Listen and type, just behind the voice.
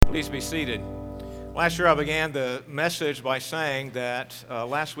Please be seated. Last year I began the message by saying that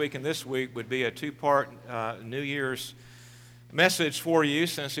last week and this week would be a two-part New Year's message for you,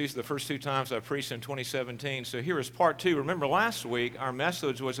 since these are the first two times I preached in 2017. So here is part two. Remember, last week our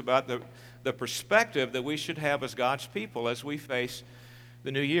message was about the perspective that we should have as God's people as we face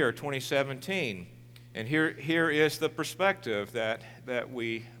the new year, 2017. And here is the perspective that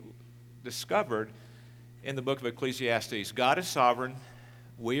we discovered in the book of Ecclesiastes. God is sovereign.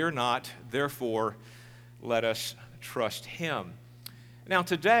 We are not. Therefore, let us trust Him. Now,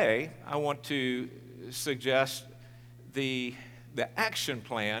 today, I want to suggest the action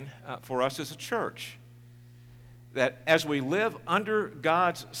plan for us as a church. That as we live under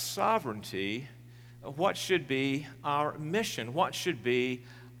God's sovereignty, what should be our mission? What should be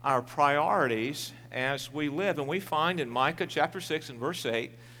our priorities as we live? And we find in Micah chapter 6 and verse 8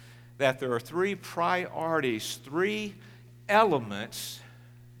 that there are three priorities, three elements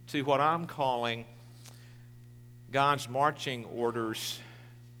to what I'm calling God's marching orders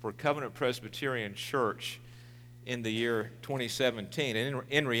for Covenant Presbyterian Church in the year 2017. And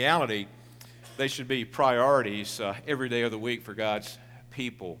in reality, they should be priorities every day of the week for God's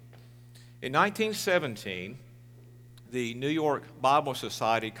people. In 1917, the New York Bible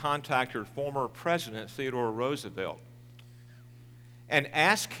Society contacted former President Theodore Roosevelt and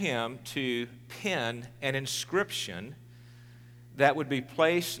asked him to pen an inscription that would be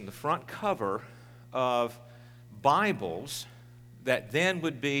placed in the front cover of Bibles that then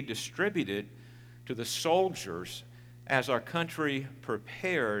would be distributed to the soldiers as our country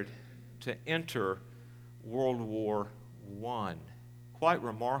prepared to enter World War I. Quite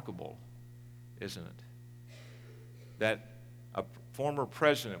remarkable, isn't it? That a former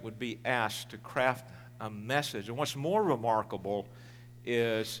president would be asked to craft a message. And what's more remarkable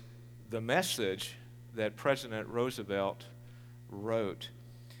is the message that President Roosevelt wrote.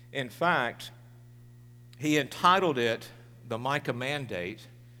 In fact, he entitled it the Micah Mandate,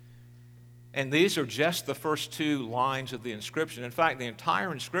 and these are just the first two lines of the inscription. In fact, the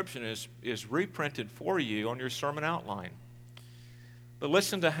entire inscription is reprinted for you on your sermon outline. But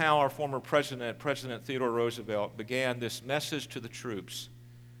listen to how our former president, President Theodore Roosevelt, began this message to the troops.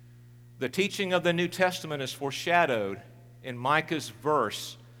 The teaching of the New Testament is foreshadowed in Micah's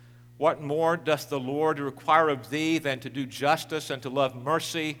verse. What more doth the Lord require of thee than to do justice and to love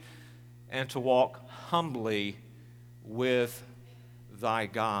mercy and to walk humbly with thy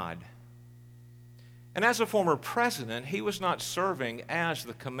God? And as a former president, he was not serving as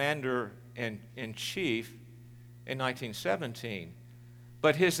the commander-in-chief in 1917.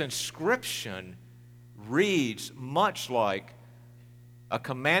 But his inscription reads much like a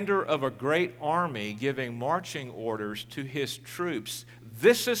commander of a great army giving marching orders to his troops.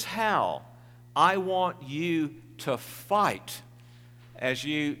 This is how I want you to fight as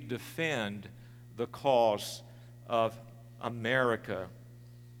you defend the cause of America.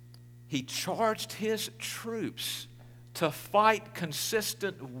 He charged his troops to fight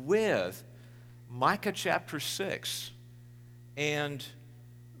consistent with Micah chapter 6 and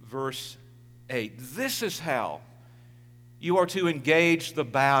verse 8. This is how you are to engage the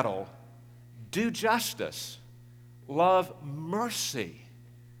battle. Do justice, love mercy,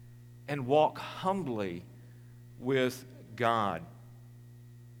 and walk humbly with God.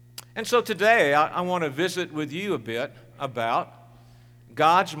 And so today I want to visit with you a bit about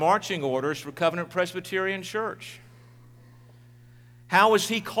God's marching orders for Covenant Presbyterian Church. How is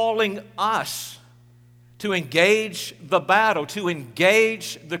He calling us to engage the battle, to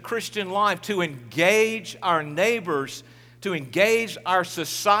engage the Christian life, to engage our neighbors, to engage our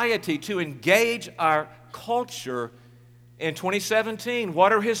society, to engage our culture in 2017?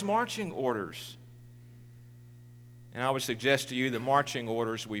 What are His marching orders? And I would suggest to you the marching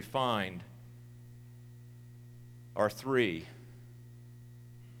orders we find are three.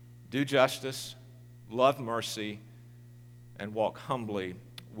 Do justice, love mercy, and walk humbly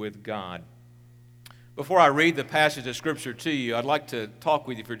with God. Before I read the passage of Scripture to you, I'd like to talk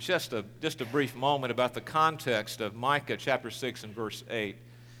with you for just a brief moment about the context of Micah chapter 6 and verse 8.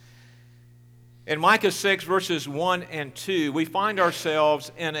 In Micah 6, verses 1 and 2, we find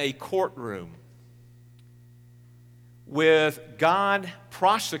ourselves in a courtroom with God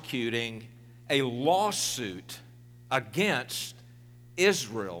prosecuting a lawsuit against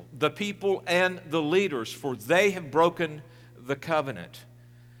Israel, the people and the leaders, for they have broken the covenant.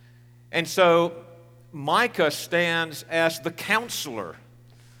 And so Micah stands as the counselor,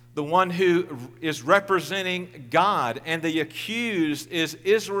 the one who is representing God, and the accused is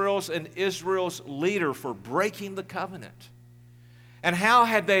Israel's leader for breaking the covenant. And how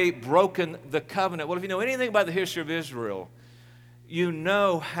had they broken the covenant? Well, if you know anything about the history of Israel, you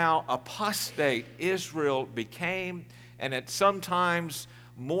know how apostate Israel became, and at sometimes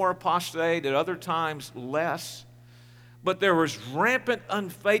more apostate, at other times less. But there was rampant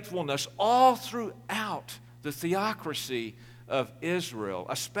unfaithfulness all throughout the theocracy of Israel,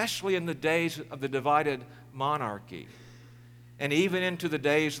 especially in the days of the divided monarchy, and even into the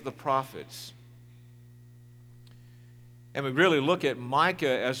days of the prophets. And we really look at Micah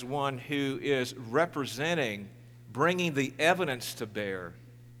as one who is representing, bringing the evidence to bear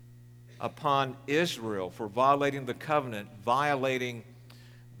upon Israel for violating the covenant, violating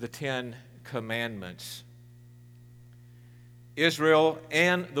the Ten Commandments. Israel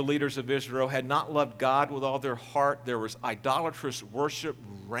and the leaders of Israel had not loved God with all their heart. There was idolatrous worship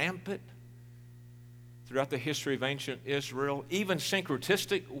rampant throughout the history of ancient Israel, even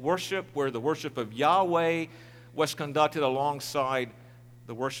syncretistic worship, where the worship of Yahweh was conducted alongside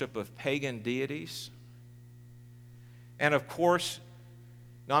the worship of pagan deities. And of course,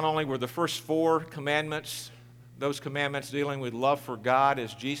 not only were the first 4 commandments, those commandments dealing with love for God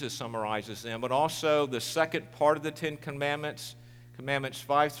as Jesus summarizes them, but also the second part of the 10 Commandments, Commandments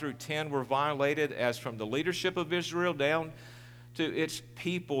 5 through 10, were violated as from the leadership of Israel down to its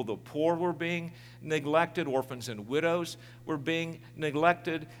people. The poor were being neglected. Orphans and widows were being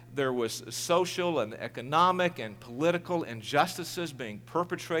neglected. There was social and economic and political injustices being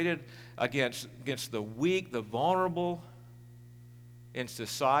perpetrated against the weak, the vulnerable in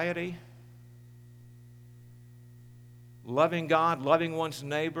society. Loving God, loving one's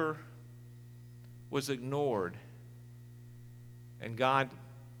neighbor was ignored. And God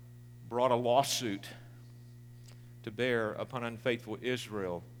brought a lawsuit to bear upon unfaithful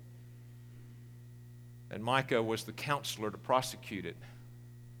Israel. And Micah was the counselor to prosecute it.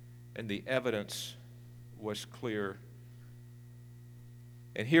 And the evidence was clear.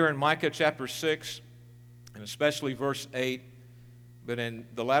 And here in Micah chapter 6, and especially verse 8, but in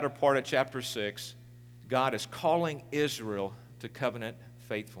the latter part of chapter 6, God is calling Israel to covenant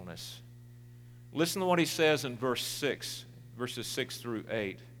faithfulness. Listen to what he says in verse 6, verses 6 through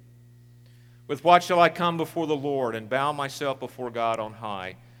 8. With what shall I come before the Lord and bow myself before God on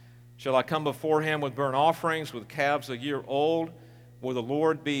high? Shall I come before him with burnt offerings, with calves a year old? Will the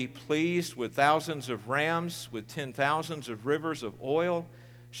Lord be pleased with thousands of rams, with 10,000s of rivers of oil?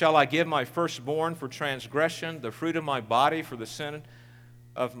 Shall I give my firstborn for transgression, the fruit of my body for the sin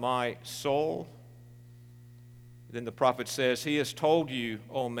of my soul? Then the prophet says, he has told you,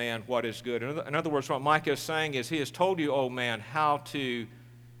 O man, what is good. In other words, what Micah is saying is, he has told you, O man, how to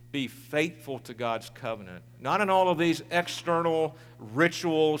be faithful to God's covenant. Not in all of these external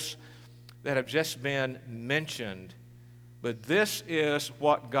rituals that have just been mentioned, but this is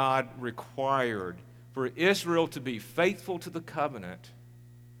what God required for Israel to be faithful to the covenant.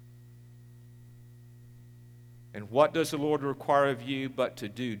 And what does the Lord require of you but to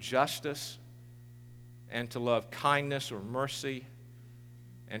do justice and to love kindness or mercy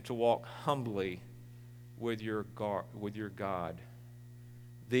and to walk humbly with your God?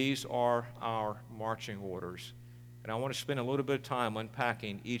 These are our marching orders. And I want to spend a little bit of time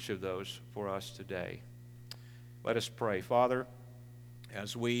unpacking each of those for us today. Let us pray. Father,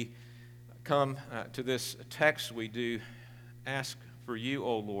 as we come to this text, we do ask for you,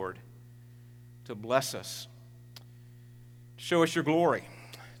 O Lord, to bless us, to show us your glory,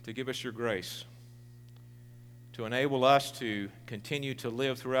 to give us your grace, to enable us to continue to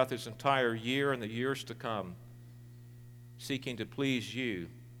live throughout this entire year and the years to come, seeking to please you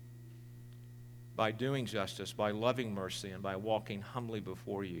by doing justice, by loving mercy, and by walking humbly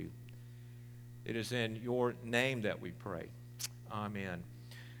before you. It is in your name that we pray. Amen.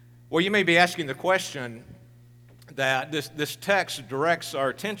 Well, you may be asking the question that this text directs our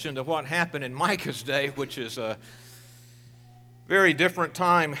attention to what happened in Micah's day, which is a very different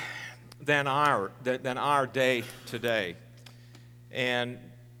time than our day today. And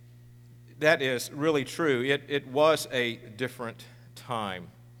that is really true. It was a different time.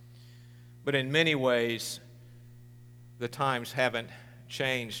 But in many ways, the times haven't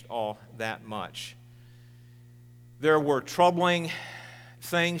changed all that much. There were troubling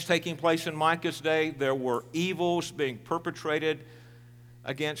things taking place in Micah's day. There were evils being perpetrated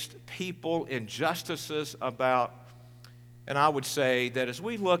against people, injustices about. And I would say that as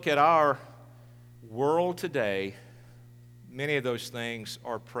we look at our world today, many of those things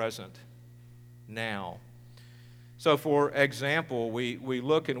are present now. So, for example, we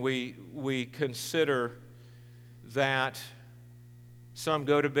look and we consider that some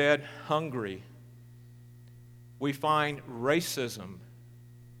go to bed hungry. We find racism,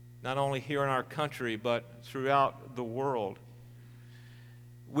 not only here in our country, but throughout the world.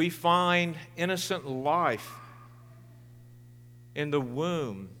 We find innocent life in the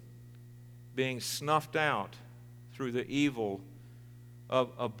womb being snuffed out through the evil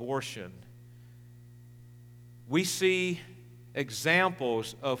of abortion. We see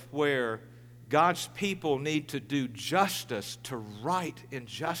examples of where God's people need to do justice to right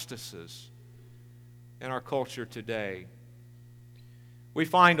injustices in our culture today. We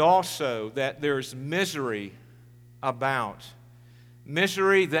find also that there's misery about,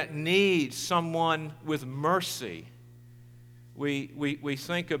 misery that needs someone with mercy. We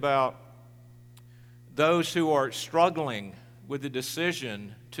think about those who are struggling with the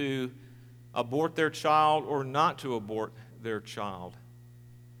decision to abort their child or not to abort their child,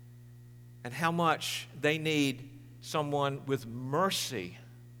 and how much they need someone with mercy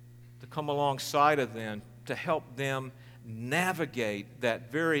to come alongside of them to help them navigate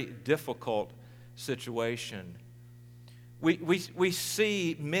that very difficult situation. We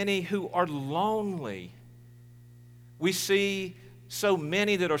see many who are lonely. We see so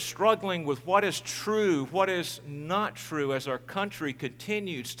many that are struggling with what is true, what is not true, as our country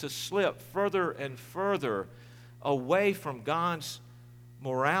continues to slip further and further away from God's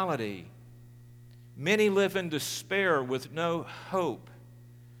morality. Many live in despair with no hope.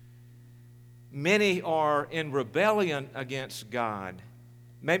 Many are in rebellion against God.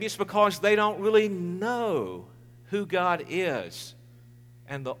 Maybe it's because they don't really know who God is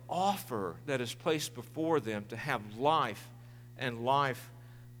and the offer that is placed before them to have life and life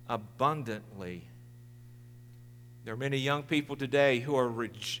abundantly. There are many young people today who are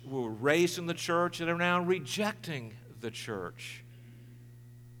raised in the church and are now rejecting the church.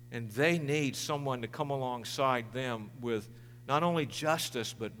 And they need someone to come alongside them with not only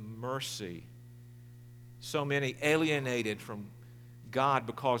justice but mercy. So many alienated from God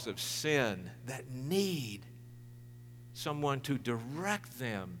because of sin that need someone to direct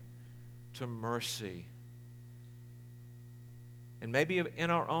them to mercy. And maybe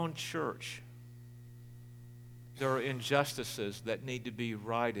in our own church, there are injustices that need to be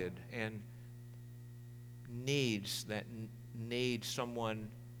righted and needs that need someone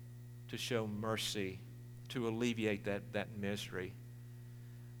to show mercy, to alleviate that misery.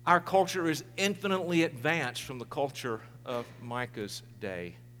 Our culture is infinitely advanced from the culture of Micah's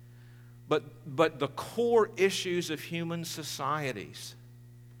day. But the core issues of human societies,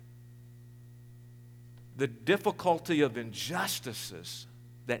 the difficulty of injustices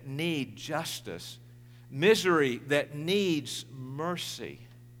that need justice, misery that needs mercy,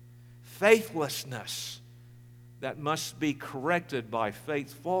 faithlessness that must be corrected by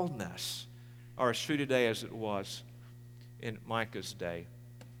faithfulness, are as true today as it was in Micah's day.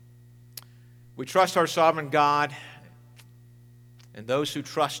 We trust our sovereign God, and those who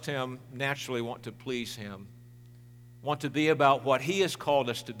trust Him naturally want to please Him, want to be about what He has called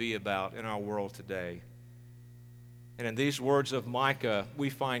us to be about in our world today. And in these words of Micah, we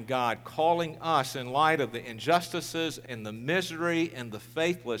find God calling us, in light of the injustices and the misery and the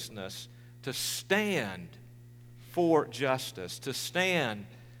faithlessness, to stand for justice, to stand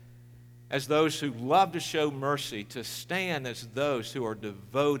as those who love to show mercy, to stand as those who are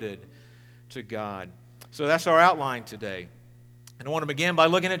devoted to God. So that's our outline today. And I want to begin by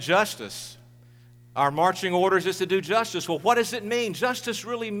looking at justice. Our marching orders is to do justice. Well, what does it mean? Justice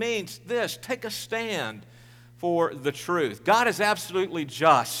really means this: take a stand for the truth. God is absolutely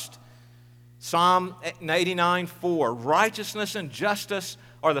just. Psalm 89:4, righteousness and justice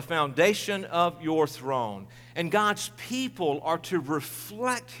are the foundation of your throne. And God's people are to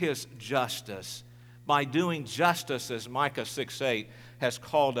reflect His justice by doing justice, as Micah 6:8 has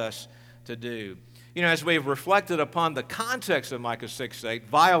called us to do. You know, as we've reflected upon the context of Micah 6:8,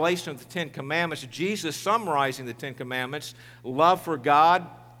 violation of the Ten Commandments, Jesus summarizing the Ten Commandments: love for God,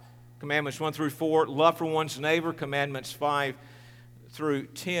 Commandments 1 through 4, love for one's neighbor, Commandments 5 through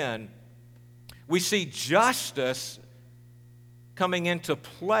 10. We see justice coming into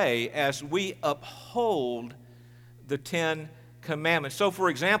play as we uphold the Ten Commandments. So, for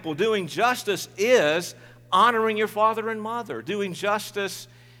example, doing justice is honoring your father and mother. Doing justice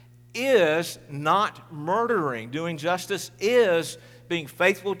is not murdering. Doing justice is being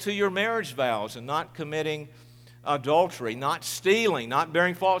faithful to your marriage vows and not committing adultery, not stealing, not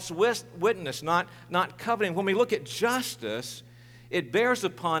bearing false witness, not coveting. When we look at justice, it bears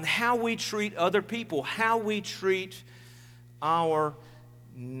upon how we treat other people, how we treat our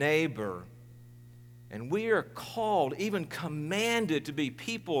neighbor. And we are called, even commanded, to be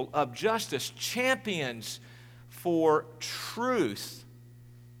people of justice, champions for truth.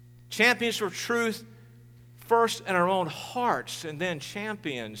 Champions for truth first in our own hearts, and then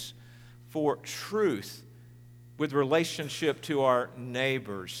champions for truth with relationship to our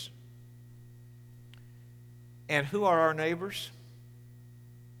neighbors. And who are our neighbors?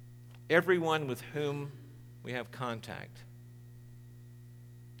 everyone with whom we have contact.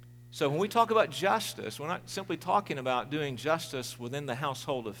 So when we talk about justice, we're not simply talking about doing justice within the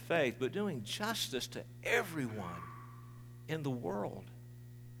household of faith, but doing justice to everyone in the world.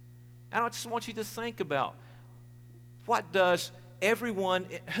 And I just want you to think about what does everyone,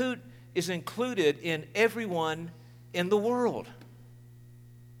 who is included in everyone in the world.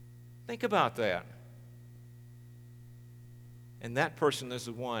 Think about that. And that person is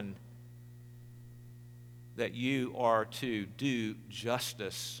the one that you are to do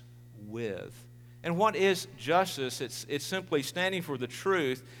justice with. And what is justice? It's simply standing for the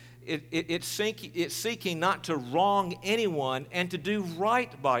truth. It's seeking not to wrong anyone and to do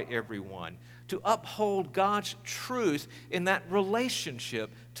right by everyone, to uphold God's truth in that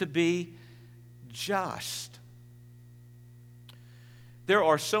relationship, to be just. There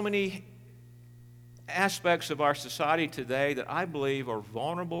are so many aspects of our society today that I believe are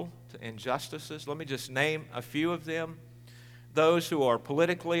vulnerable to injustices. Let me just name a few of them. Those who are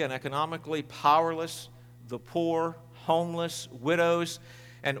politically and economically powerless, the poor, homeless, widows,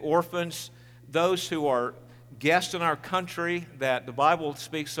 and orphans, those who are guests in our country that the Bible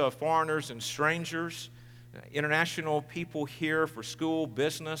speaks of, foreigners and strangers, international people here for school,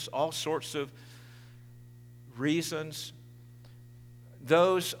 business, all sorts of reasons.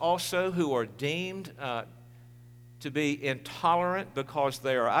 Those also who are deemed to be intolerant because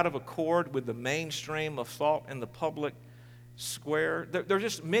they are out of accord with the mainstream of thought in the public square. There are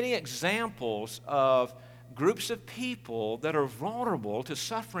just many examples of groups of people that are vulnerable to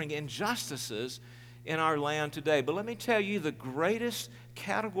suffering injustices in our land today. But let me tell you, the greatest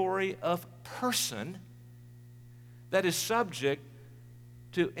category of person that is subject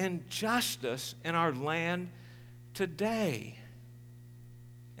to injustice in our land today,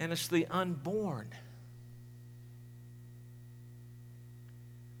 and it's the unborn.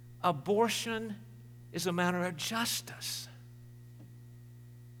 Abortion is a matter of justice.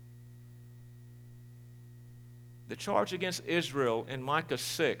 The charge against Israel in Micah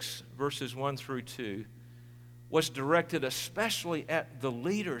 6, verses 1 through 2, was directed especially at the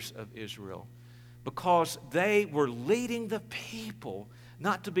leaders of Israel because they were leading the people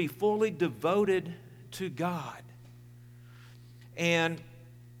not to be fully devoted to God. And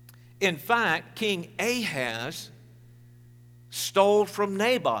in fact, King Ahaz stole from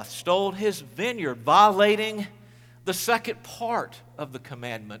Naboth, stole his vineyard, violating the second part of the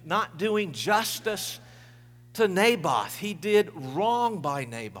commandment, not doing justice to Naboth. He did wrong by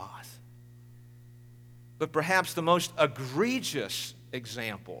Naboth. But perhaps the most egregious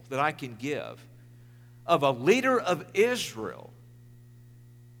example that I can give of a leader of Israel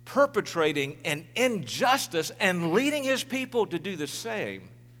perpetrating an injustice and leading his people to do the same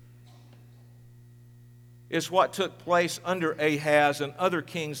is what took place under Ahaz and other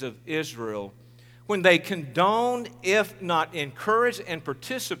kings of Israel when they condoned, if not encouraged and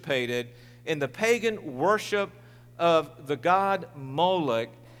participated in the pagan worship of the god Moloch,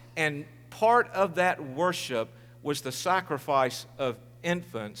 and part of that worship was the sacrifice of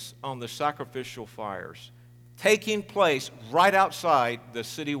infants on the sacrificial fires, taking place right outside the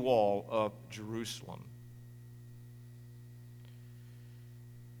city wall of Jerusalem.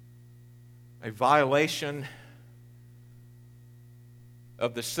 A violation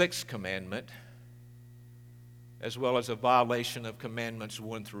of the sixth commandment, as well as a violation of commandments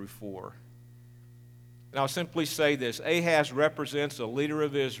 1 through 4. And I'll simply say this: Ahaz represents a leader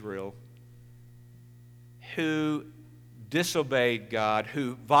of Israel who disobeyed God,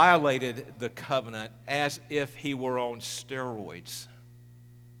 who violated the covenant as if he were on steroids.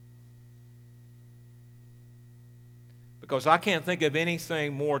 Because I can't think of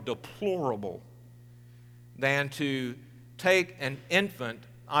anything more deplorable than to take an infant,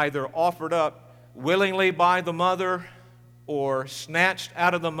 either offered up willingly by the mother or snatched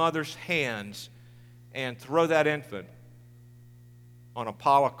out of the mother's hands, and throw that infant on a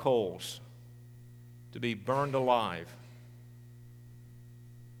pile of coals to be burned alive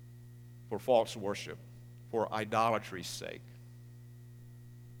for false worship, for idolatry's sake.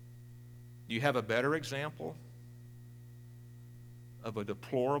 Do you have a better example of a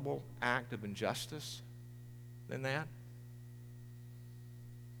deplorable act of injustice than that?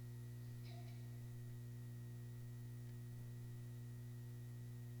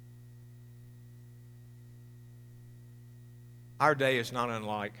 Our day is not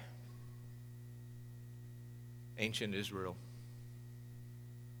unlike ancient Israel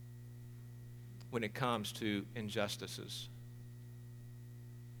when it comes to injustices.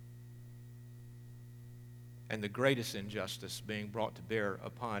 And the greatest injustice being brought to bear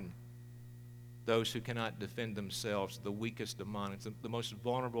upon those who cannot defend themselves, the weakest among us, the most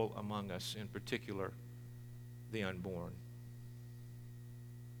vulnerable among us, in particular, the unborn.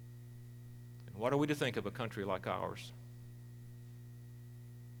 And what are we to think of a country like ours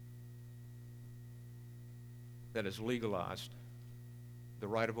that has legalized the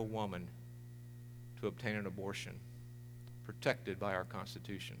right of a woman to obtain an abortion, protected by our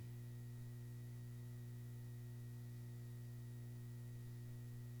Constitution?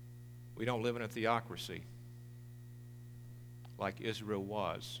 We don't live in a theocracy like Israel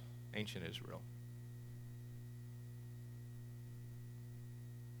was, ancient Israel.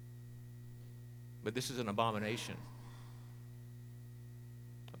 But this is an abomination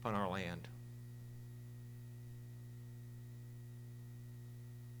upon our land.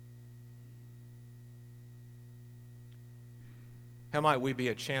 How might we be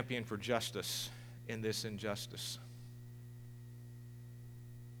a champion for justice in this injustice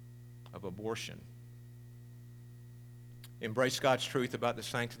of abortion? Embrace God's truth about the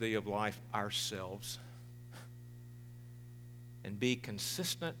sanctity of life ourselves and be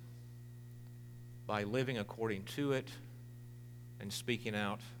consistent by living according to it and speaking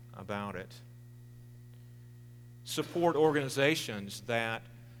out about it. Support organizations that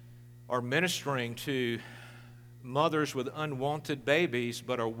are ministering to mothers with unwanted babies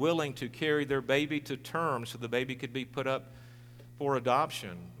but are willing to carry their baby to term so the baby could be put up for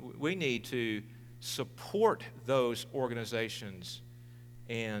adoption. We need to support those organizations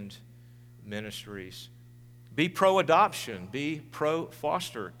and ministries. Be pro-adoption. Be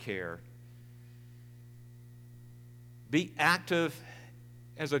pro-foster care. Be active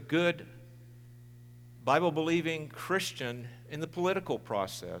as a good Bible-believing Christian in the political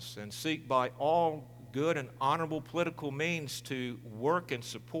process and seek by all good and honorable political means to work and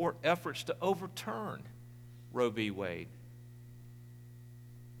support efforts to overturn Roe v. Wade.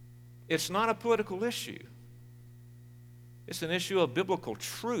 It's not a political issue. It's an issue of biblical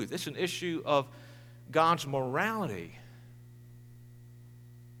truth. It's an issue of God's morality.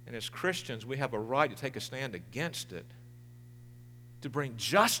 And as Christians, we have a right to take a stand against it, to bring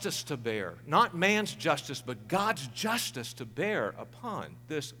justice to bear, not man's justice, but God's justice to bear upon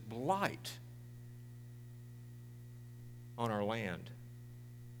this blight on our land.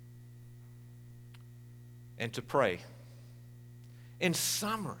 And to pray. In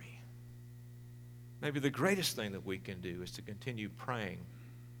summary, maybe the greatest thing that we can do is to continue praying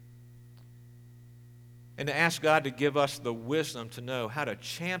and to ask God to give us the wisdom to know how to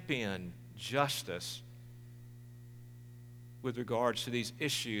champion justice with regards to these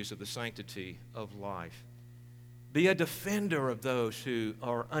issues of the sanctity of life. Be a defender of those who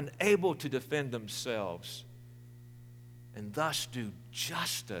are unable to defend themselves and thus do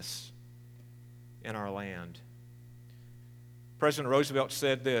justice in our land. President Roosevelt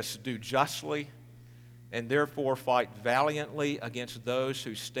said this: do justly and therefore fight valiantly against those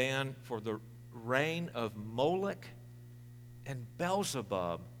who stand for the reign of Moloch and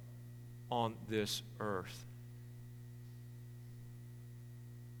Beelzebub on this earth.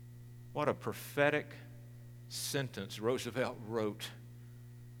 What a prophetic sentence Roosevelt wrote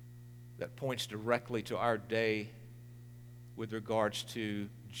that points directly to our day with regards to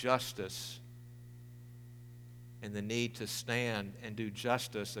justice and the need to stand and do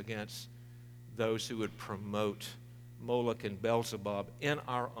justice against those who would promote Moloch and Beelzebub in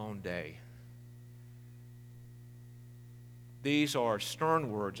our own day. These are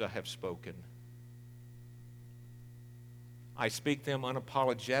stern words I have spoken. I speak them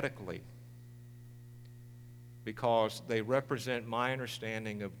unapologetically because they represent my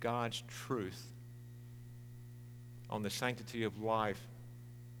understanding of God's truth on the sanctity of life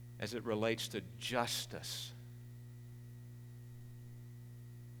as it relates to justice.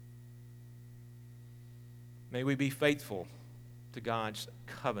 May we be faithful to God's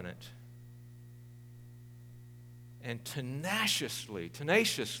covenant and tenaciously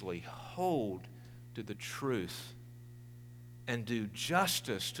hold to the truth and do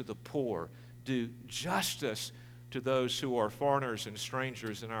justice to the poor, do justice to those who are foreigners and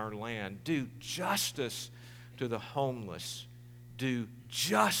strangers in our land, do justice to the homeless, do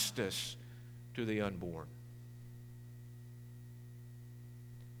justice to the unborn.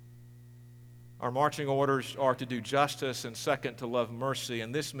 Our marching orders are to do justice and, second, to love mercy,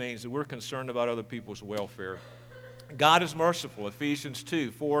 and this means that we're concerned about other people's welfare. God is merciful. Ephesians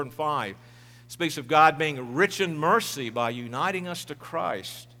 2, 4 and 5 speaks of God being rich in mercy by uniting us to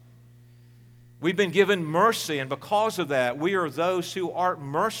Christ. We've been given mercy, and because of that, we are those who are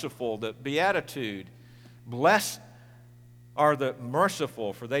merciful, the beatitude. Blessed are the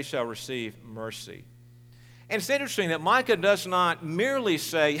merciful, for they shall receive mercy. And it's interesting that Micah does not merely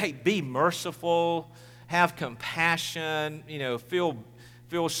say, hey, be merciful, have compassion,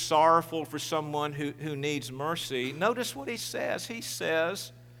 feel sorrowful for someone who needs mercy. Notice what he says. He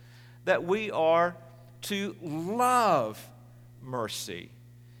says that we are to love mercy.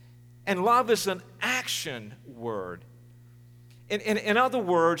 And love is an action word. In other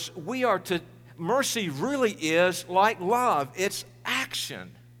words, mercy really is like love. It's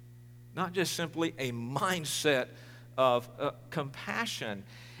action, not just simply a mindset of compassion.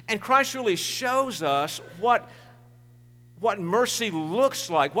 And Christ really shows us what mercy looks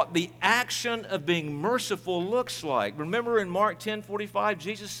like, what the action of being merciful looks like. Remember in Mark 10:45,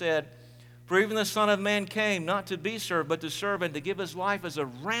 Jesus said, "For even the Son of Man came not to be served, but to serve and to give his life as a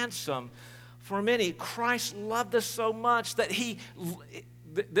ransom for many." Christ loved us so much that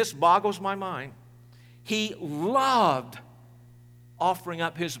this boggles my mind, he loved offering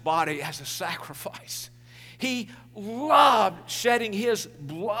up his body as a sacrifice. He loved shedding his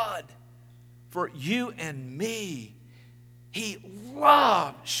blood for you and me. He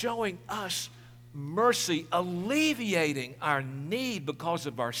loved showing us mercy, alleviating our need because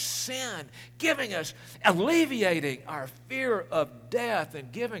of our sin, alleviating our fear of death,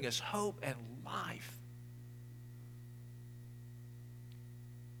 and giving us hope and life.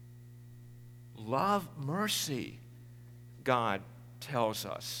 Love mercy, God tells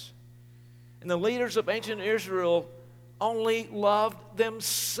us. And the leaders of ancient Israel only loved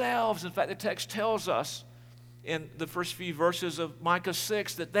themselves. In fact, the text tells us in the first few verses of Micah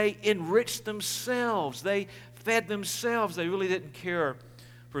 6 that they enriched themselves. They fed themselves. They really didn't care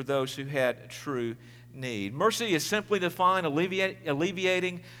for those who had true need. Mercy is simply defined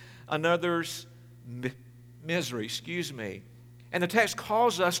alleviating another's misery. And the text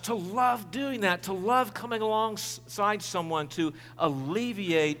calls us to love doing that, to love coming alongside someone to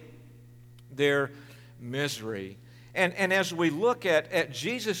alleviate their misery. And as we look at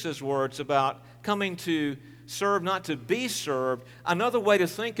Jesus' words about coming to serve, not to be served, another way to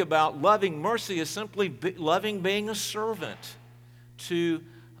think about loving mercy is simply loving being a servant to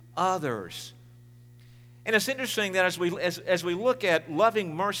others. And it's interesting that as we look at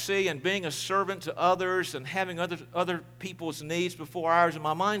loving mercy and being a servant to others and having other people's needs before ours, and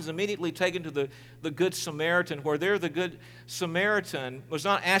my mind's immediately taken to the Good Samaritan, where there the Good Samaritan was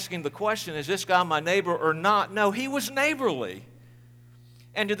not asking the question, is this guy my neighbor or not? No, he was neighborly.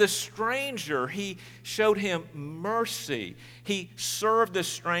 And to the stranger, he showed him mercy. He served the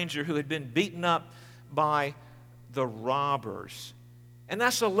stranger who had been beaten up by the robbers. And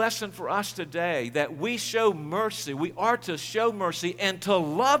that's a lesson for us today, that we show mercy. We are to show mercy and to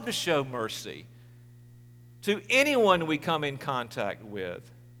love to show mercy to anyone we come in contact with.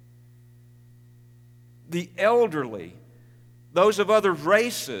 The elderly, those of other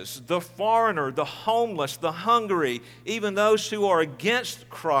races, the foreigner, the homeless, the hungry, even those who are against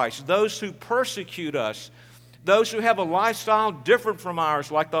Christ, those who persecute us, those who have a lifestyle different from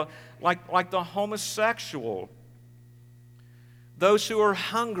ours, like the homosexual, those who are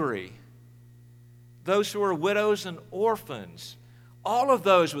hungry, those who are widows and orphans, all of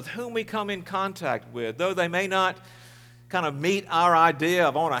those with whom we come in contact with, though they may not kind of meet our idea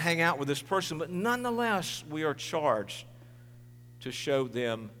of, I want to hang out with this person, but nonetheless, we are charged to show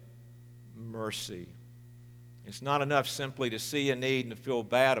them mercy. It's not enough simply to see a need and to feel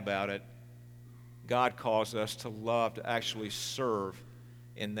bad about it. God calls us to love, to actually serve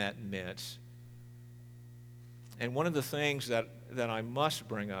in that midst. And one of the things that I must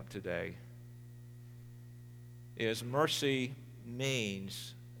bring up today is mercy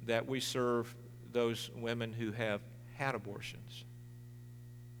means that we serve those women who have had abortions.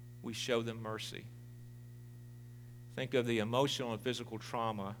 We show them mercy. Think of the emotional and physical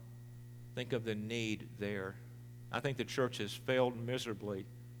trauma. Think of the need there. I think the church has failed miserably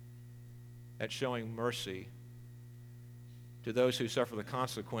at showing mercy to those who suffer the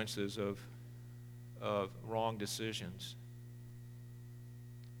consequences of wrong decisions.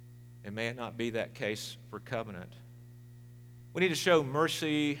 And may it not be that case for Covenant. We need to show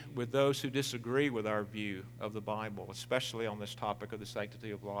mercy with those who disagree with our view of the Bible, especially on this topic of the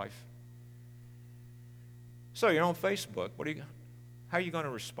sanctity of life. So you're on Facebook. How are you going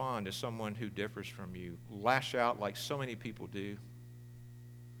to respond to someone who differs from you? Lash out like so many people do?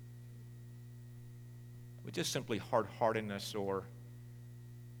 With just simply hard-heartedness, or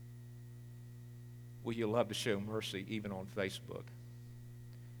will you love to show mercy even on Facebook?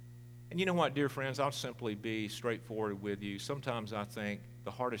 And you know what, dear friends, I'll simply be straightforward with you. Sometimes I think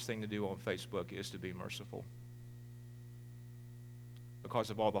the hardest thing to do on Facebook is to be merciful, because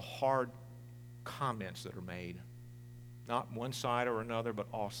of all the hard comments that are made. Not one side or another, but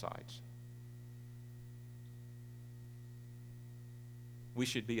all sides. we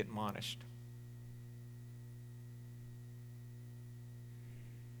should be admonished.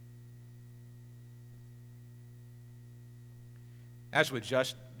 As with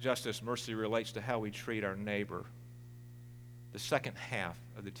justice, mercy relates to how we treat our neighbor. The second half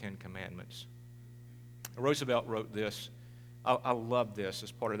of the Ten Commandments. Roosevelt wrote this. I love this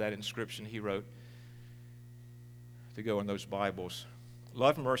as part of that inscription he wrote to go in those Bibles.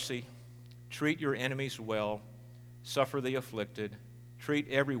 Love mercy, treat your enemies well, suffer the afflicted, treat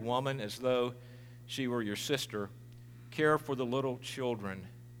every woman as though she were your sister, care for the little children,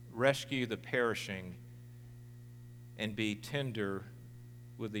 rescue the perishing, and be tender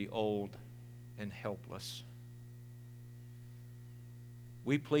with the old and helpless.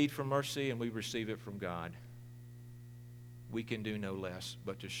 We plead for mercy and we receive it from God. We can do no less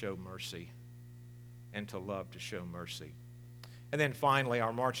but to show mercy and to love to show mercy. And then finally,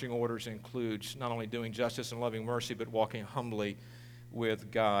 our marching orders includes not only doing justice and loving mercy, but walking humbly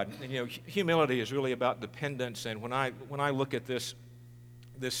with God. And humility is really about dependence. And when I look at this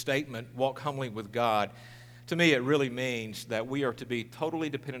statement, walk humbly with God, to me it really means that we are to be totally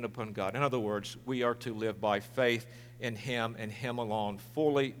dependent upon God. In other words, we are to live by faith in Him and Him alone,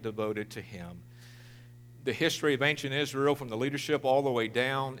 fully devoted to Him. The history of ancient Israel, from the leadership all the way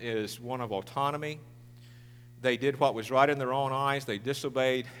down, is one of autonomy. They did what was right in their own eyes. They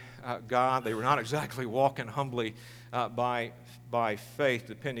disobeyed God. They were not exactly walking humbly by faith,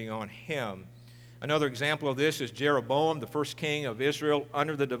 depending on Him. Another example of this is Jeroboam, the first king of Israel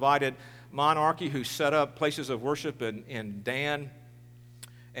under the divided monarchy, who set up places of worship in Dan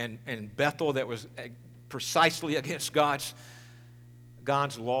and Bethel that was precisely against God's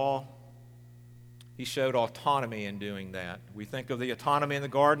law. He showed autonomy in doing that. We think of the autonomy in the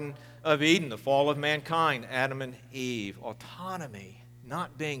Garden of Eden, the fall of mankind, Adam and Eve. Autonomy,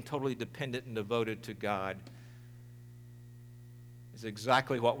 not being totally dependent and devoted to God, is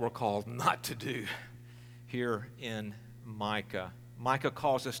exactly what we're called not to do here in Micah. Micah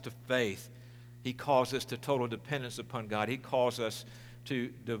calls us to faith. He calls us to total dependence upon God. He calls us to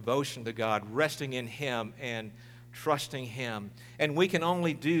devotion to God, resting in Him and trusting Him. And we can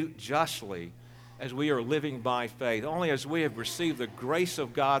only do justly as we are living by faith, only as we have received the grace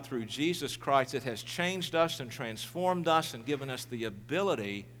of God through Jesus Christ that has changed us and transformed us and given us the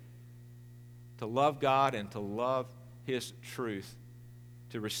ability to love God and to love His truth,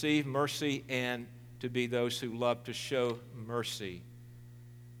 to receive mercy and to be those who love to show mercy,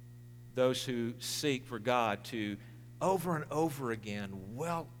 those who seek for God to over and over again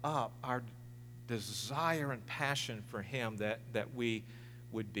well up our desire and passion for Him, that we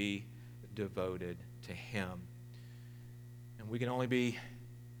would be devoted to Him. And we can only be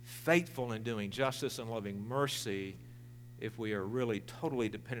faithful in doing justice and loving mercy if we are really totally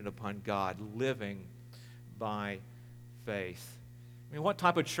dependent upon God, living by faith. I mean, what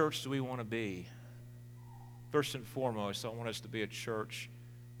type of church do we want to be? First and foremost, I want us to be a church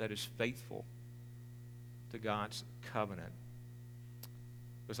that is faithful to God's covenant.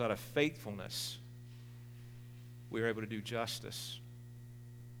 Because out of faithfulness, we are able to do justice.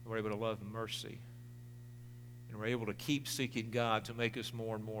 We're able to love mercy. And we're able to keep seeking God to make us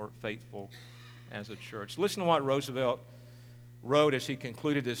more and more faithful as a church. Listen to what Roosevelt wrote as he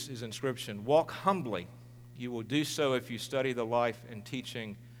concluded his inscription. Walk humbly. You will do so if you study the life and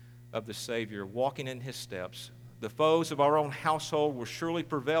teaching of the Savior, walking in His steps. The foes of our own household will surely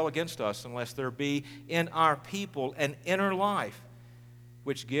prevail against us unless there be in our people an inner life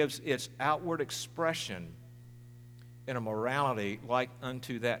which gives its outward expression in a morality like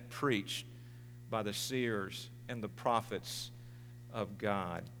unto that preached by the seers and the prophets of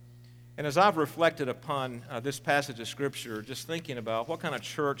God. And as I've reflected upon this passage of Scripture, just thinking about what kind of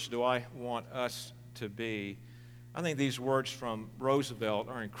church do I want us to be, I think these words from Roosevelt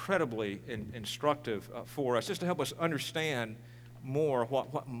are incredibly instructive for us, just to help us understand more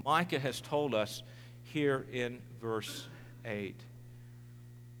what Micah has told us here in verse 8.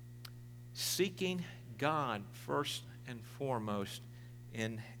 Seeking God first and foremost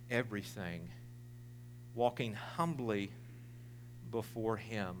in everything, walking humbly before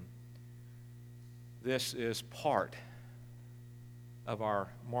Him. This is part of our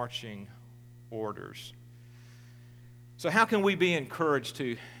marching orders. So how can we be encouraged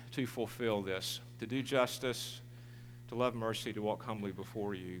to fulfill this, to do justice, to love mercy, to walk humbly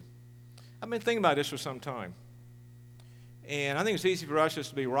before You? I've been thinking about this for some time. And I think it's easy for us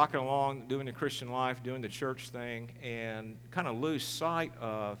just to be rocking along, doing the Christian life, doing the church thing, and kind of lose sight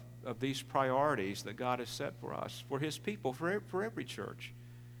of these priorities that God has set for us, for His people, for every church.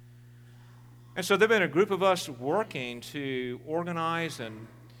 And so there have been a group of us working to organize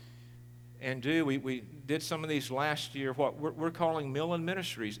and do. We did some of these last year, what we're calling Millen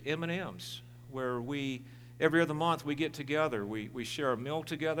Ministries, M&Ms, where every other month we get together, we share a meal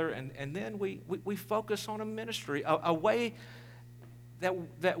together, and then we focus on a ministry, a way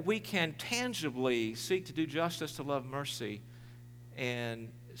that we can tangibly seek to do justice, to love mercy, and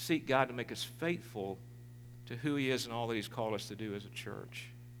seek God to make us faithful to who He is and all that He's called us to do as a church.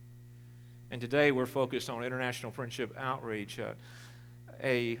 And today we're focused on International Friendship Outreach,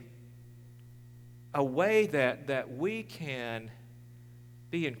 a way that we can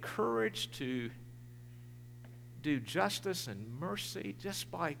be encouraged to do justice and mercy just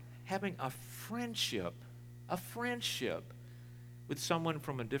by having a friendship with someone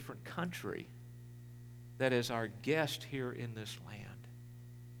from a different country that is our guest here in this land.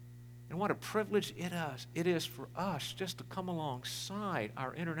 And what a privilege it is for us just to come alongside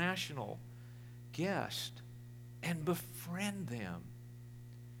our international guest and befriend them.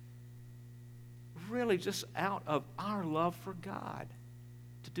 Really just out of our love for God,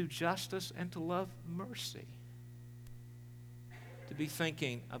 to do justice and to love mercy. To be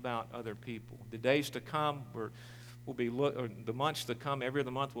thinking about other people. The days to come, the months to come, every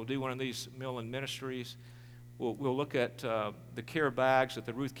other month we'll do one of these Millen Ministries. We'll look at the care bags that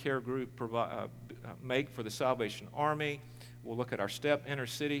the Ruth Care Group make for the Salvation Army. We'll look at our Step Inner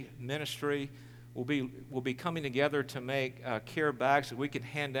City ministry. We'll be coming together to make care bags that we can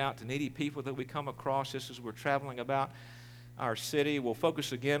hand out to needy people that we come across just as we're traveling about our city. We'll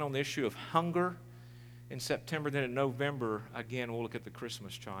focus again on the issue of hunger in September. Then in November, again, we'll look at the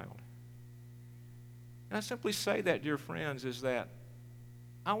Christmas child. And I simply say that, dear friends, is that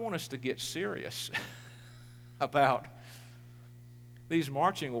I want us to get serious about these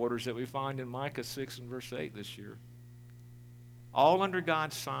marching orders that we find in Micah 6 and verse 8 this year. All under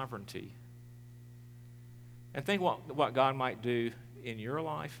God's sovereignty. And think what God might do in your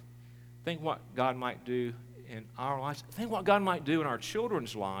life. Think what God might do in our lives. Think what God might do in our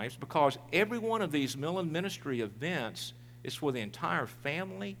children's lives, because every one of these Millen Ministry events is for the entire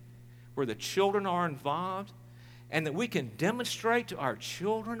family, where the children are involved, and that we can demonstrate to our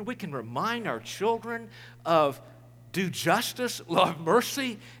children, we can remind our children of do justice, love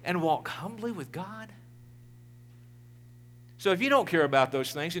mercy, and walk humbly with God. So if you don't care about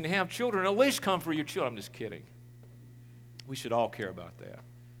those things and you have children, at least come for your children. I'm just kidding. We should all care about that.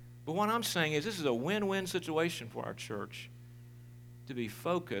 But what I'm saying is this is a win-win situation for our church to be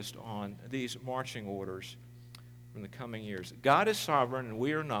focused on these marching orders in the coming years. God is sovereign and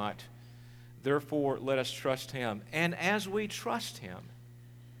we are not. Therefore, let us trust Him. And as we trust Him,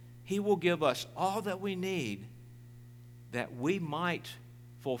 He will give us all that we need that we might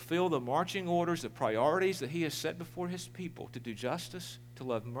fulfill the marching orders, the priorities that He has set before His people to do justice, to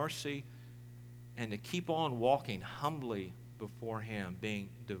love mercy, and to keep on walking humbly before Him, being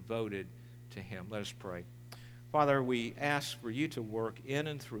devoted to Him. Let us pray. Father, we ask for You to work in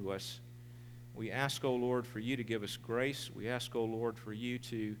and through us. We ask, O Lord, for You to give us grace. We ask, O Lord, for You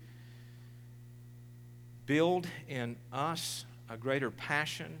to build in us a greater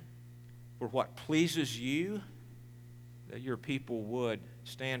passion for what pleases You, that Your people would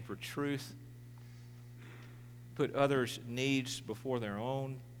stand for truth, put others' needs before their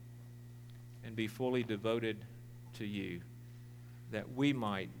own, and be fully devoted to You, that we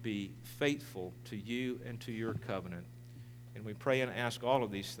might be faithful to You and to Your covenant. And we pray and ask all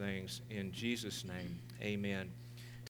of these things in Jesus' name. Amen.